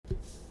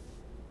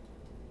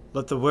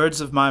Let the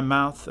words of my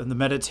mouth and the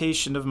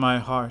meditation of my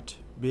heart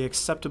be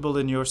acceptable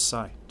in your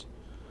sight,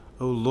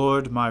 O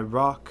Lord, my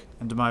rock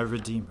and my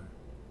redeemer.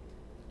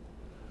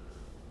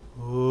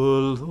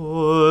 O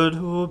Lord,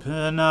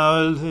 open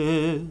our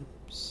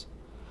lips,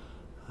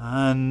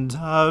 and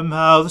our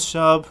mouth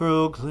shall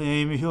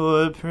proclaim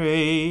your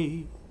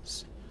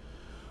praise.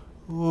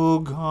 O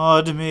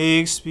God,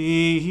 make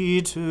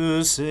speed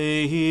to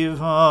save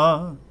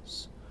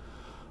us.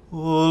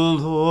 O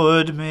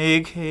Lord,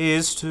 make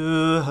haste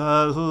to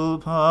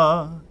help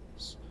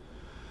us.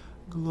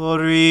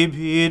 Glory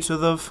be to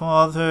the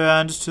Father,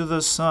 and to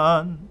the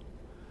Son,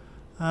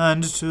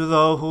 and to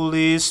the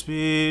Holy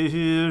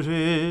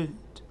Spirit,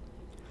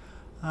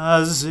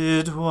 as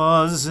it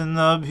was in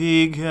the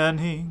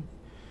beginning,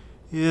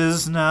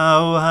 is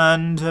now,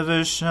 and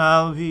ever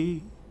shall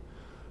be,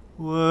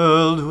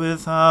 world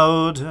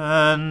without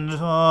end.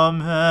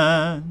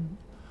 Amen.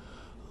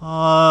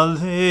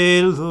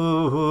 Alleluia.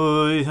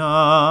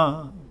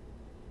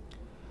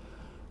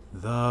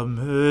 The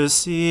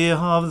mercy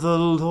of the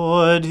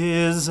Lord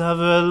is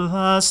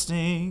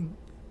everlasting.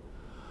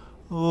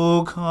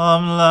 O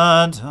come,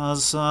 let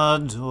us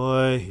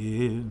adore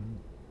him.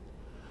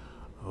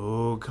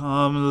 O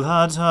come,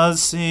 let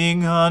us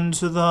sing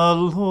unto the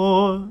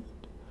Lord.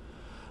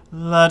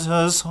 Let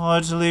us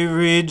heartily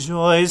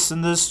rejoice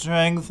in the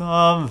strength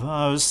of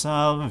our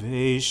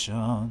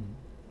salvation.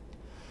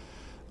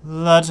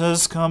 Let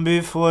us come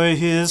before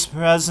his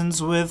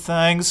presence with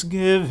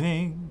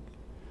thanksgiving,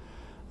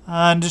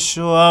 and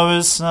show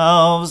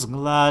ourselves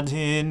glad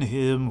in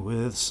him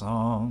with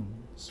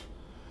songs.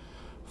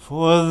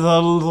 For the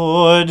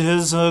Lord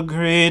is a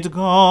great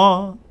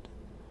God,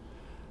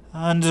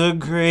 and a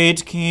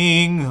great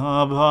King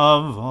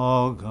above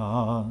all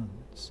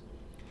gods.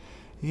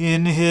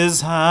 In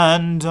his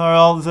hand are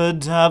all the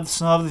depths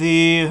of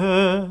the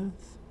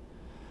earth,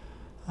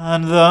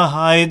 and the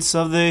heights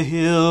of the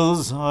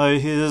hills are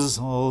his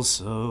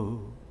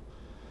also.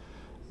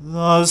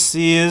 The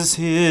sea is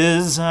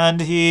his, and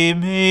he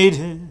made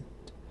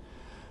it,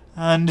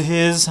 and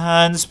his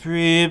hands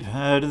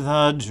prepared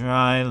the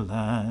dry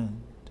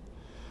land.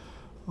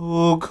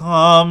 O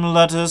come,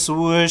 let us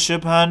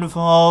worship and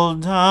fall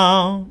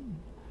down,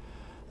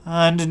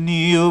 and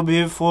kneel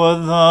before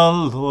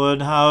the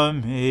Lord our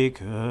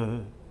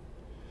Maker.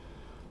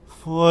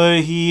 For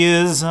he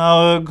is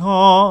our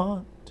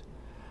God,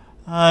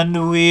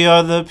 and we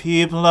are the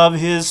people of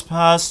his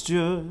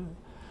pasture,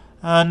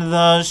 and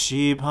the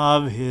sheep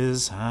of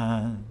his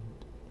hand.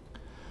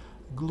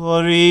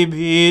 Glory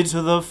be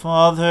to the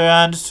Father,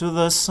 and to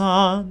the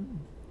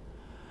Son,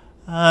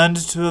 and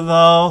to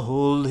the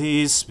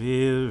Holy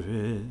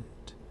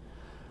Spirit,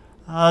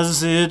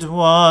 as it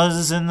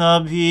was in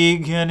the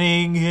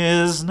beginning,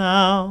 is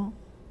now,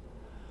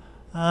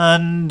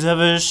 and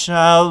ever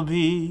shall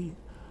be,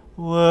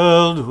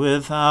 world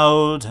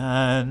without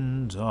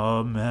end.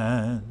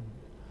 Amen.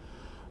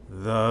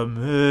 The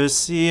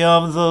mercy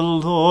of the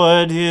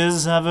Lord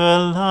is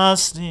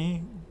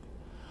everlasting.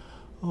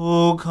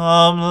 O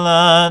come,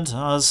 let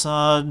us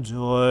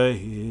adore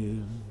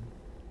him.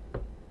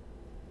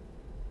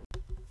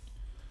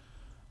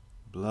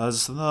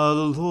 Bless the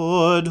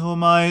Lord, O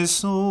my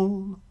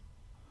soul.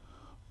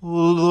 O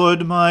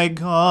Lord my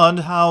God,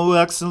 how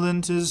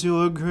excellent is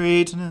your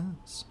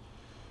greatness!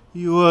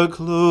 You are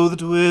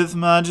clothed with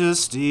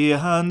majesty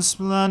and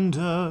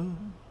splendor.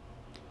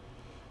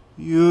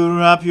 You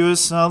wrap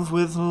yourself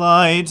with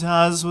light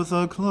as with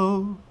a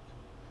cloak,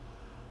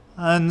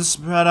 and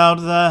spread out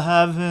the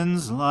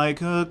heavens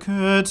like a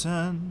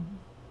curtain.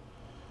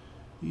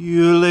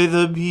 You lay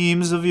the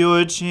beams of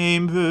your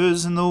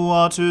chambers in the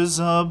waters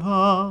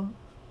above.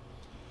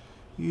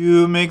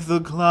 You make the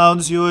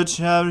clouds your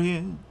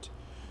chariot.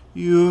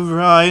 You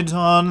ride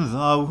on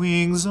the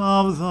wings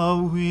of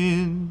the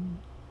wind.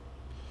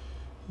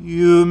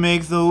 You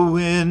make the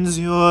winds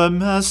your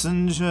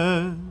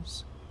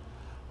messengers,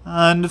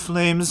 and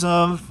flames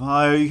of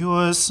fire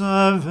your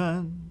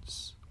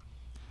servants.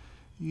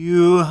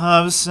 You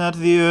have set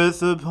the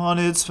earth upon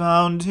its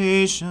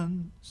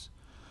foundations,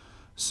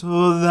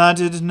 so that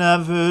it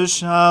never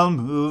shall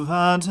move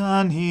at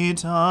any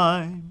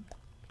time.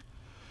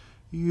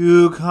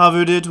 You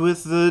covered it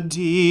with the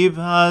deep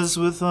as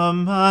with a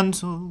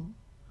mantle.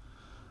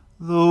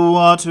 The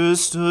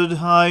waters stood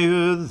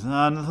higher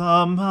than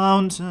the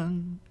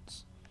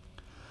mountains.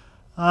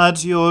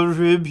 At your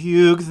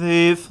rebuke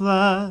they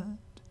fled.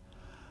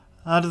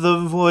 At the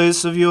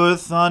voice of your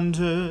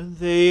thunder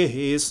they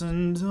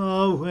hastened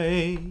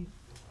away.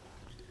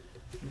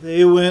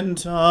 They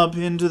went up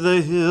into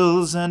the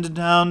hills and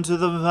down to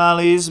the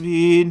valleys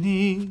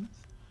beneath,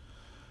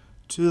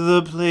 to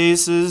the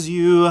places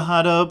you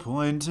had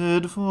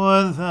appointed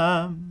for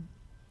them.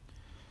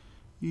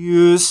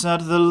 You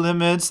set the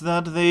limits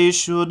that they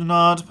should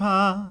not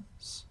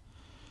pass.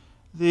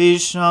 They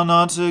shall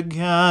not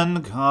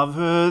again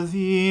cover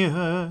the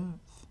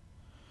earth.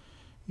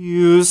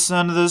 You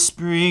send the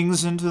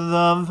springs into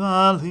the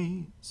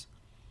valleys.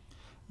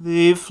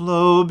 They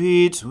flow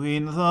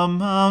between the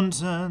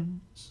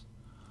mountains.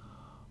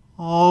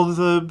 All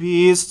the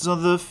beasts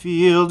of the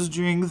field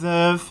drink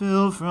their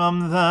fill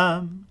from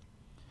them,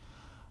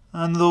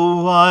 and the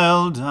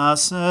wild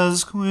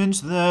asses quench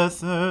their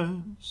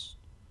thirst.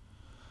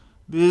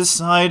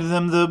 Beside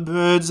them the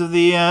birds of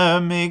the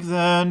air make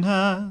their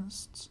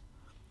nests,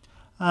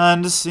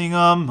 and sing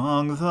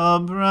among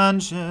the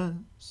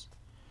branches.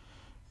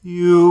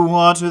 You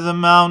water the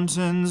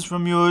mountains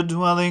from your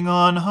dwelling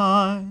on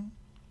high.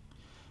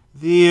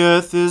 The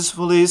earth is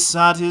fully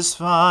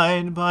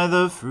satisfied by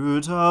the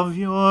fruit of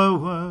your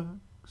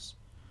works.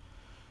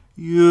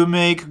 You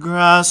make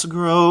grass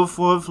grow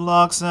for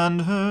flocks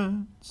and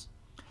herds,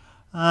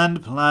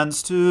 and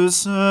plants to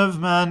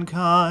serve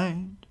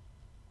mankind,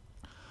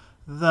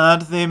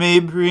 that they may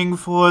bring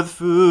forth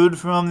food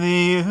from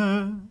the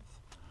earth,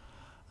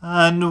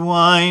 and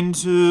wine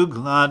to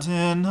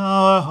gladden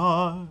our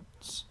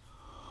hearts,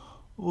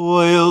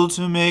 oil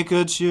to make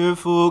a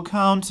cheerful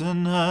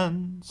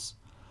countenance,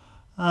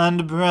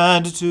 and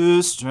bread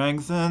to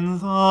strengthen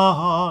the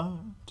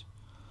heart.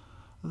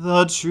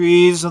 The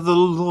trees of the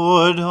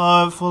Lord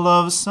are full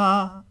of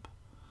sap,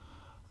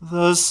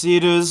 the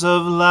cedars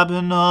of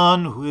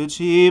Lebanon which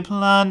he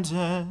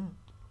planted,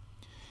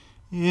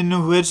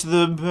 in which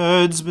the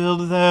birds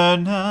build their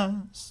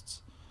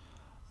nests,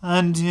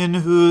 and in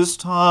whose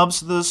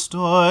tops the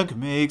stork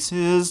makes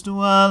his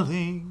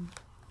dwelling.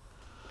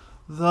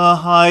 The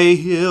high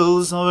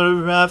hills are a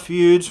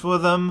refuge for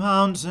the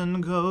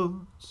mountain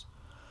goats,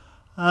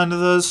 and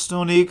the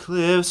stony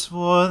cliffs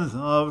for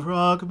the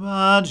rock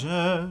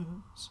badgers.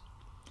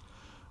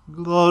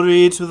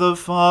 Glory to the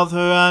Father,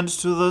 and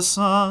to the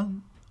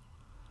Son,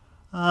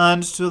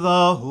 and to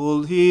the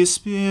Holy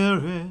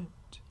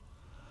Spirit,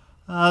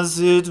 as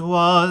it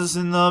was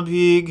in the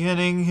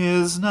beginning,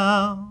 is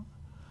now,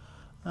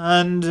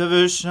 and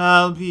ever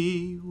shall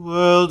be,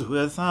 world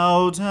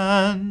without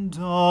end.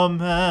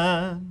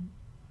 Amen.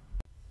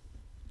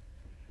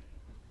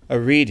 A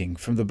reading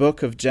from the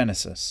book of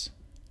Genesis.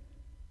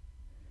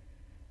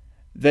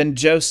 Then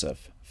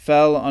Joseph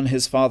fell on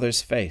his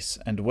father's face,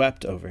 and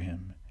wept over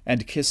him,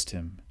 and kissed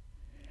him.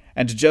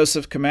 And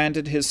Joseph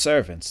commanded his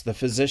servants, the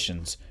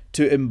physicians,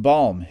 to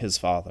embalm his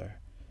father.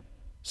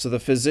 So the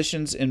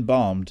physicians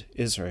embalmed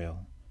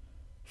Israel.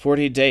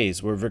 40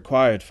 days were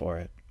required for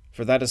it,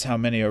 for that is how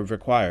many are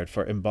required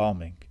for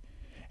embalming.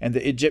 And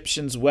the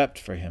Egyptians wept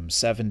for him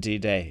 70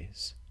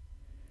 days.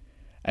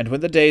 And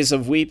when the days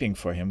of weeping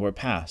for him were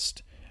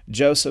past,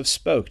 Joseph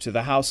spoke to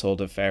the household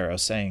of Pharaoh,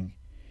 saying,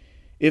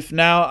 If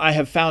now I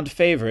have found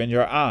favor in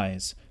your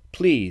eyes,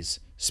 please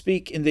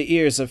speak in the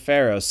ears of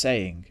Pharaoh,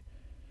 saying,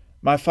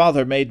 My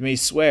father made me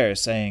swear,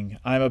 saying,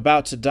 I am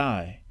about to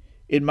die.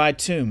 In my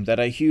tomb that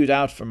I hewed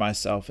out for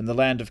myself in the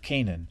land of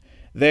Canaan,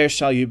 there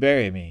shall you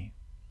bury me.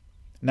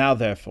 Now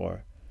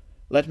therefore,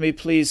 let me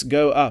please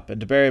go up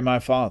and bury my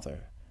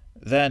father,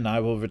 then I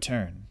will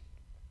return.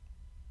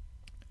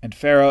 And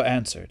Pharaoh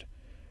answered,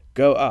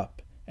 Go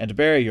up and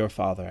bury your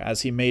father,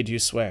 as he made you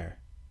swear.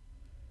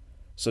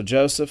 So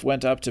Joseph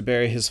went up to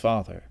bury his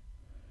father.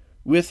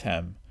 With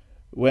him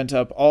went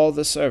up all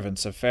the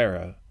servants of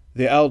Pharaoh,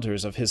 the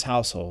elders of his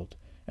household,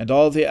 and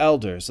all the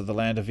elders of the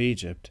land of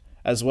Egypt,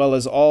 as well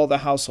as all the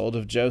household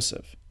of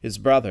Joseph, his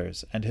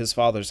brothers, and his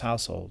father's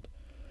household.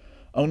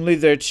 Only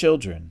their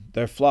children,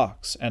 their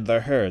flocks, and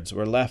their herds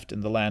were left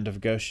in the land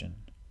of Goshen.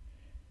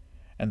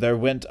 And there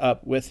went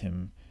up with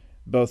him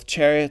both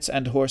chariots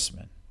and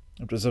horsemen.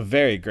 It was a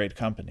very great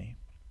company.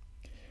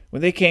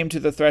 When they came to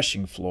the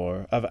threshing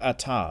floor of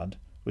Atad,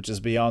 which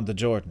is beyond the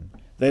Jordan,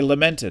 they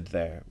lamented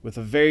there with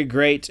a very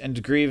great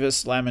and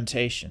grievous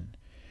lamentation.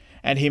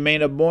 And he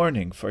made a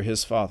mourning for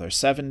his father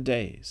 7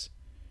 days.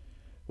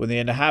 When the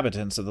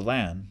inhabitants of the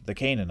land, the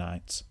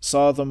Canaanites,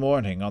 saw the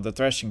mourning on the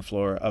threshing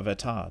floor of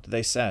Atad,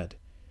 they said,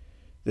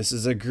 This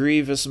is a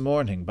grievous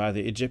mourning by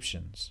the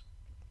Egyptians.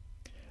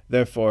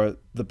 Therefore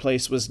the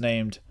place was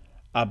named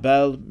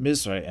Abel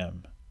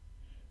Mizraim,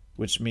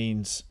 which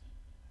means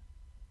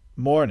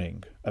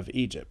mourning of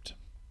Egypt.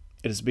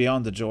 It is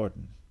beyond the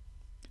Jordan.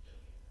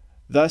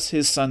 Thus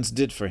his sons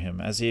did for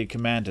him as he had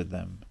commanded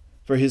them.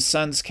 For his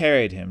sons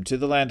carried him to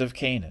the land of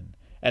Canaan,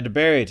 and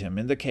buried him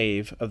in the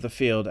cave of the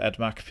field at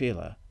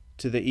Machpelah,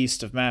 to the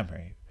east of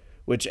Mamre,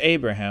 which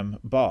Abraham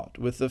bought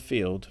with the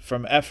field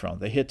from Ephron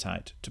the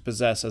Hittite to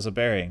possess as a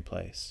burying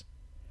place.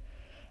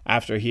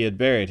 After he had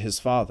buried his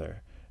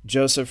father,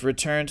 Joseph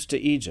returned to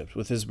Egypt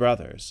with his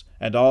brothers,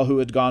 and all who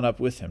had gone up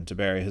with him to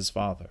bury his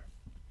father.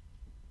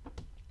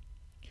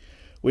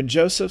 When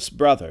Joseph's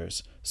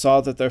brothers saw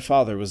that their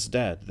father was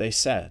dead, they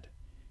said,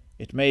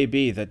 It may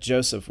be that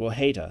Joseph will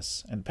hate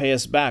us, and pay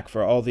us back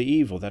for all the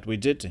evil that we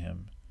did to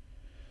him.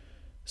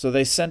 So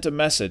they sent a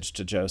message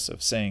to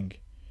Joseph, saying,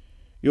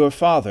 Your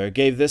father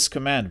gave this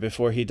command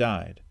before he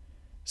died.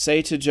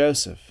 Say to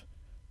Joseph,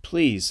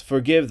 Please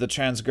forgive the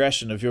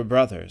transgression of your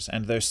brothers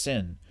and their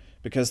sin,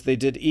 because they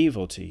did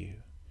evil to you.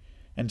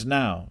 And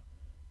now,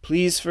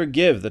 please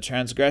forgive the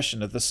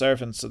transgression of the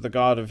servants of the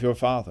God of your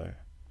father.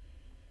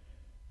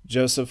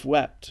 Joseph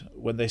wept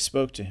when they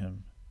spoke to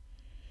him.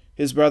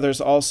 His brothers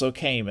also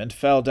came and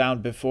fell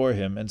down before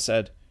him and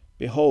said,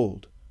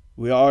 Behold,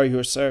 we are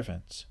your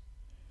servants.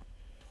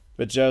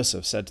 But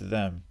Joseph said to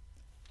them,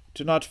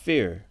 Do not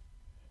fear,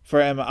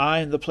 for am I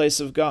in the place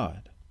of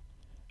God?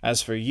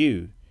 As for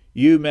you,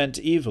 you meant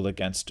evil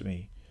against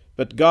me,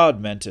 but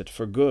God meant it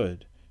for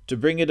good, to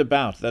bring it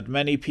about that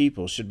many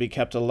people should be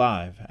kept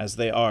alive, as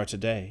they are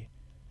today.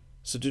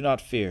 So do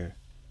not fear.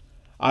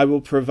 I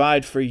will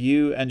provide for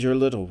you and your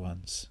little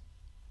ones.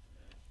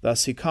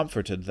 Thus he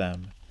comforted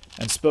them,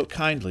 and spoke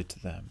kindly to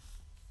them.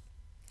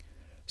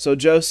 So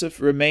Joseph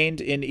remained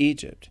in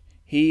Egypt,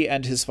 he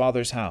and his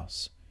father's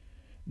house.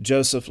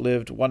 Joseph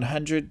lived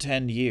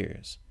 110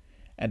 years,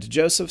 and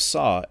Joseph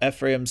saw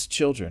Ephraim's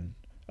children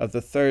of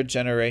the third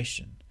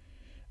generation.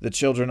 The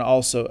children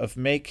also of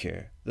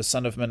Machir, the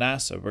son of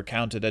Manasseh, were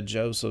counted as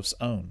Joseph's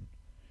own.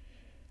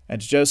 And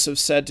Joseph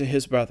said to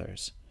his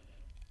brothers,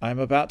 I am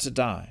about to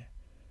die,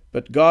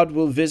 but God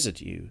will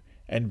visit you,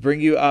 and bring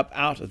you up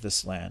out of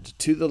this land,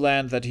 to the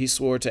land that he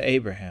swore to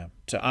Abraham,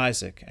 to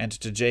Isaac, and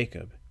to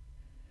Jacob.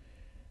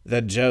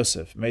 Then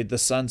Joseph made the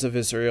sons of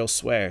Israel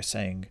swear,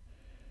 saying,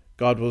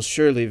 God will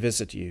surely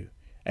visit you,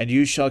 and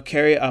you shall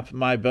carry up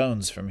my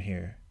bones from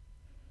here.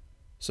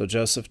 So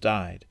Joseph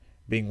died,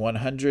 being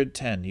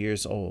 110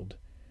 years old.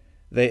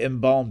 They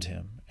embalmed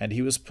him, and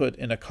he was put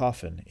in a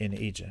coffin in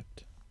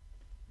Egypt.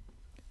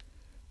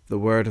 The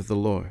word of the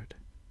Lord.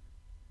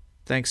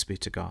 Thanks be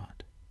to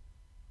God.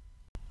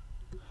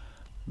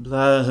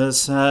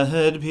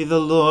 Blessed be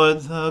the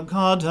Lord, the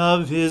God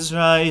of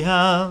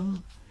Israel.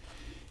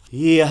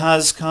 He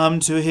has come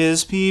to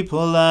his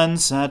people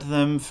and set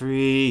them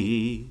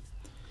free.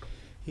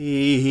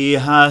 He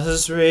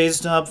has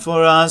raised up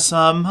for us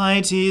a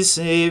mighty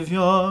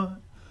Saviour,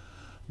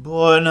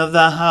 born of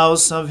the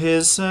house of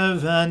his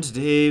servant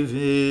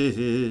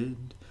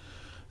David.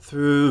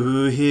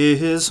 Through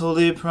his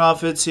holy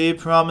prophets he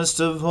promised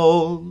of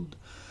old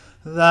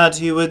that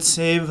he would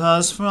save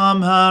us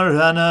from our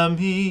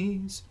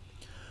enemies,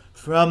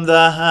 from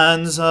the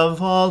hands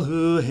of all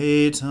who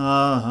hate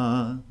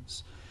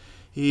us.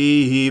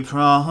 He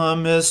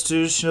promised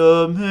to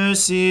show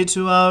mercy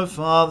to our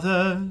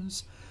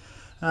fathers,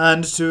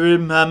 and to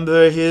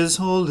remember his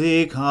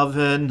holy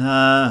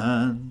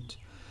covenant.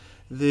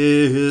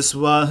 This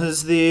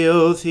was the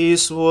oath he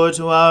swore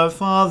to our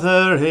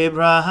father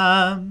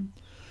Abraham,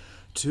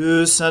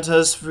 to set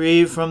us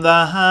free from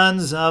the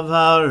hands of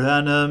our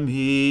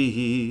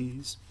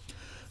enemies,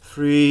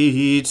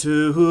 free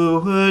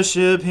to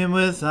worship him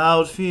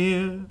without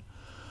fear,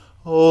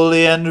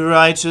 holy and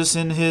righteous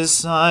in his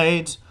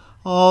sight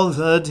all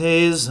the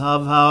days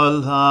of our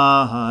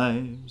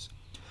lives.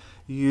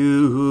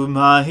 You,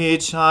 my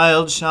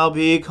child, shall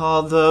be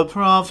called the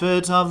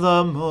prophet of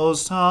the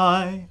Most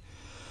High,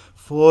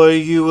 for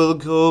you will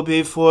go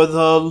before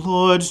the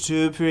Lord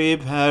to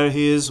prepare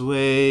his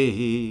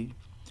way,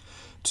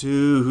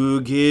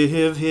 to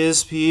give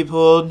his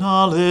people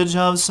knowledge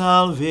of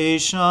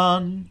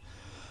salvation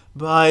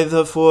by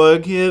the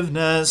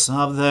forgiveness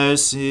of their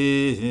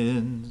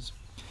sins.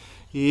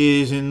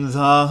 In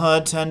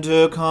the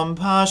tender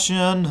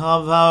compassion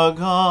of our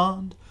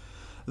God,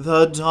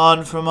 the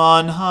dawn from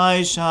on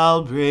high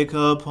shall break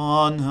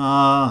upon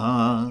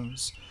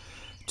us,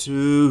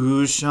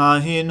 to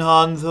shine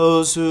on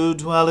those who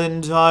dwell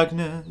in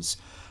darkness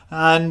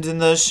and in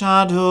the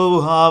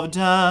shadow of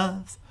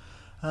death,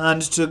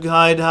 and to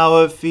guide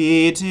our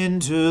feet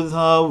into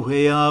the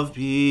way of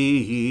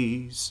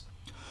peace.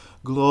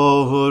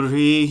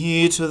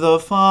 Glory to the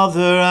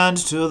Father, and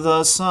to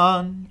the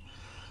Son,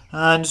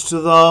 and to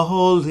the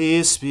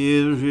Holy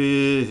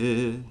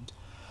Spirit,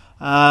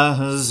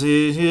 as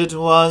it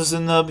was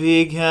in the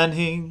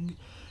beginning,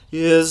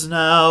 is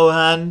now,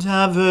 and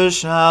ever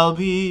shall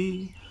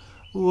be,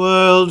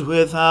 world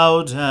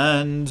without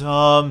end.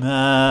 Amen.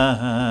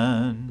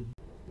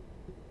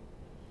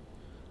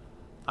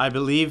 I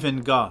believe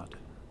in God,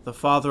 the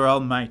Father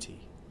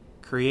Almighty,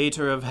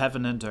 creator of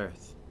heaven and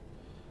earth.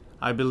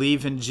 I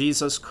believe in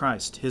Jesus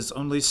Christ, his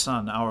only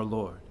Son, our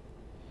Lord.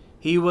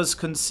 He was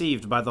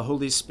conceived by the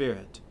Holy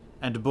Spirit,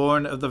 and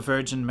born of the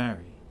Virgin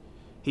Mary.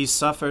 He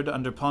suffered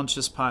under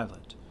Pontius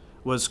Pilate,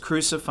 was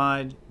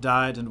crucified,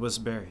 died, and was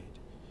buried.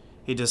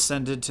 He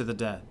descended to the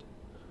dead.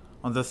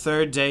 On the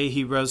third day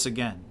he rose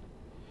again.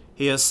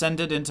 He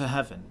ascended into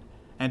heaven,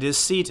 and is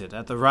seated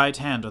at the right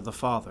hand of the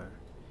Father.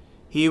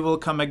 He will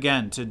come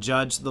again to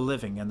judge the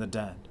living and the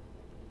dead.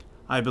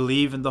 I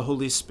believe in the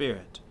Holy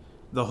Spirit,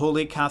 the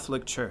Holy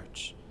Catholic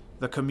Church,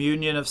 the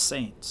communion of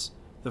saints,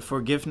 the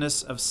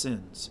forgiveness of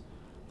sins,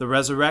 the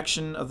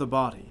resurrection of the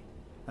body,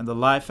 and the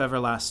life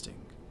everlasting.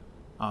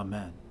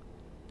 Amen.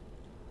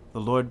 The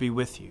Lord be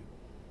with you.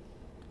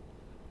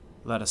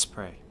 Let us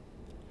pray.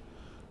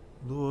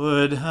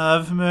 Lord,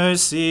 have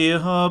mercy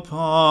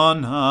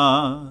upon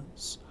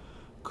us.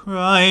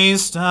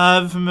 Christ,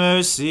 have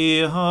mercy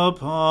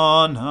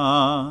upon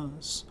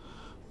us.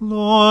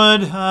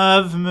 Lord,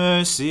 have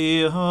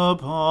mercy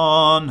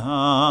upon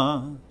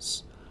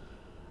us.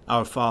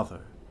 Our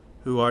Father,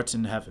 who art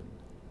in heaven,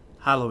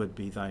 hallowed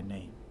be thy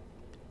name.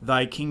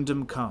 Thy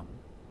kingdom come,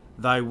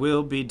 thy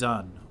will be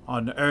done,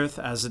 on earth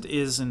as it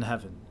is in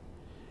heaven.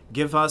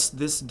 Give us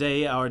this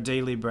day our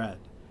daily bread,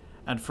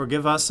 and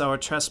forgive us our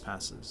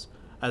trespasses,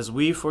 as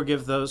we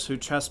forgive those who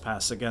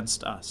trespass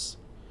against us.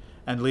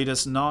 And lead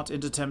us not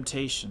into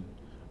temptation,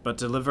 but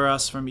deliver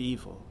us from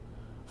evil.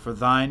 For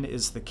thine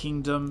is the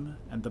kingdom,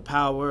 and the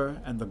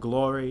power, and the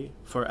glory,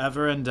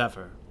 forever and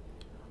ever.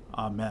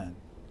 Amen.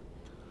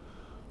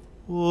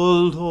 O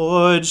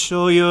Lord,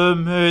 show your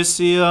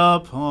mercy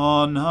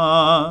upon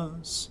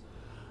us,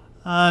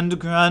 and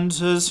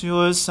grant us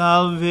your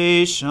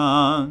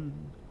salvation.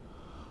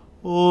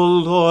 O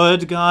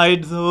Lord,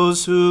 guide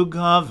those who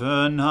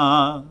govern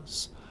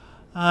us,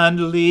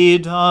 and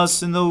lead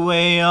us in the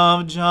way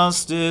of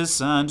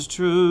justice and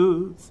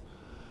truth.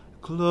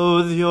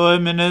 Clothe your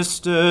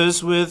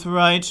ministers with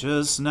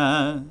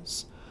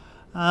righteousness,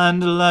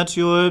 and let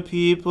your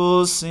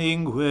people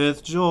sing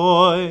with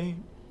joy.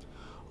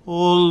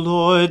 O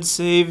Lord,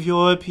 save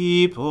your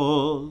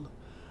people,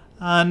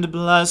 and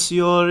bless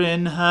your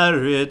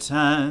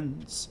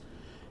inheritance.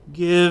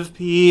 Give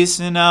peace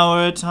in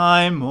our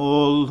time,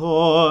 O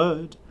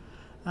Lord,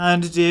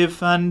 and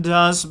defend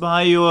us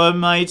by your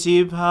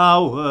mighty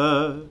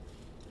power.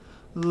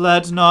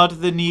 Let not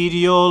the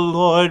needy, O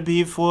Lord,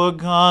 be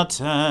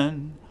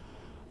forgotten,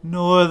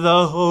 nor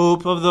the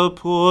hope of the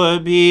poor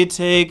be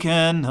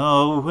taken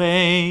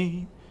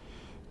away.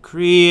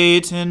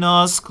 Create in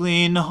us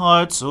clean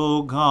hearts,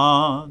 O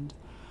God,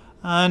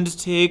 and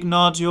take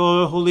not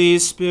your Holy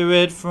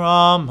Spirit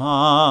from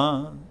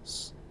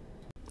us.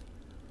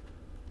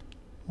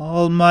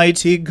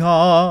 Almighty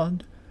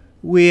God,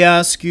 we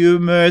ask you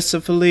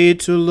mercifully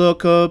to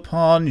look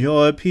upon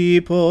your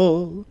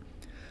people,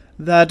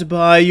 that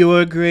by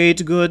your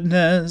great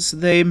goodness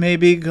they may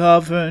be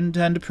governed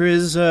and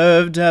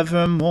preserved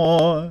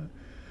evermore.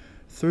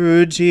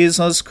 Through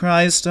Jesus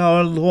Christ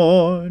our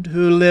Lord,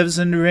 who lives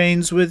and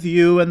reigns with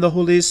you and the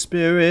Holy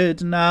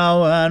Spirit,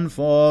 now and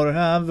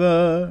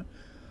forever.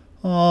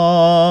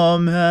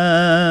 Amen.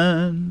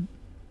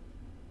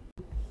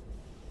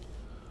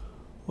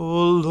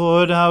 O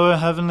Lord, our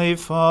heavenly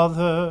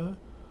Father,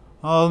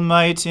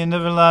 Almighty and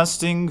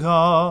everlasting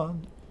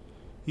God,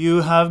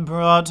 you have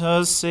brought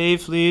us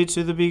safely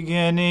to the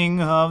beginning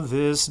of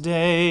this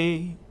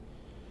day.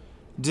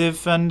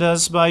 Defend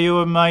us by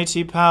your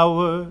mighty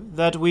power,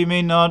 that we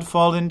may not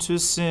fall into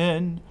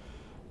sin,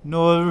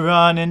 nor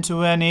run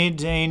into any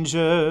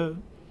danger,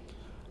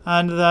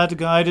 and that,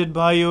 guided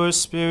by your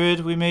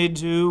Spirit, we may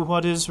do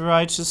what is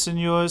righteous in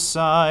your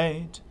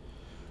sight.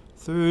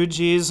 Through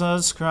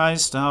Jesus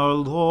Christ our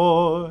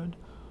Lord.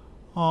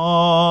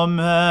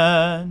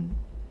 Amen.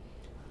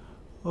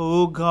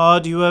 O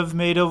God, you have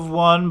made of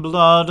one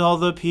blood all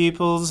the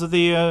peoples of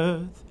the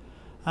earth,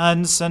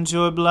 and sent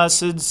your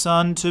blessed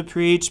Son to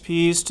preach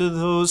peace to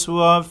those who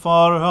are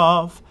far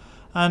off,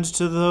 and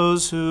to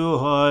those who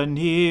are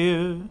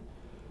near.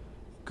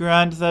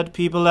 Grant that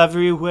people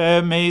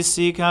everywhere may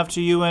seek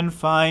after you and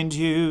find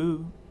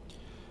you.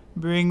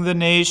 Bring the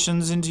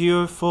nations into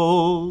your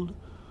fold.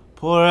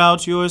 Pour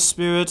out your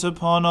Spirit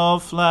upon all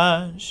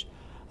flesh,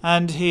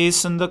 and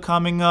hasten the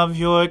coming of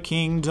your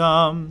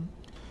kingdom.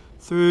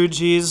 Through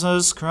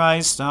Jesus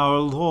Christ our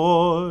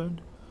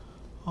Lord.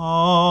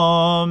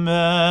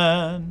 Amen.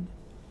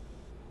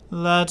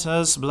 Let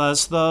us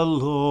bless the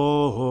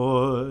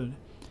Lord.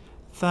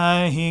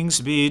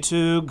 Thanks be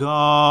to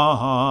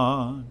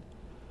God.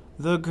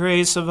 The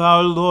grace of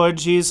our Lord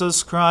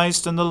Jesus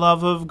Christ, and the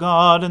love of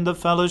God, and the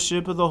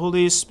fellowship of the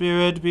Holy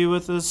Spirit be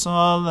with us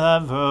all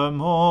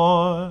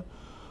evermore.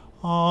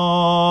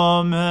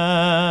 Amen.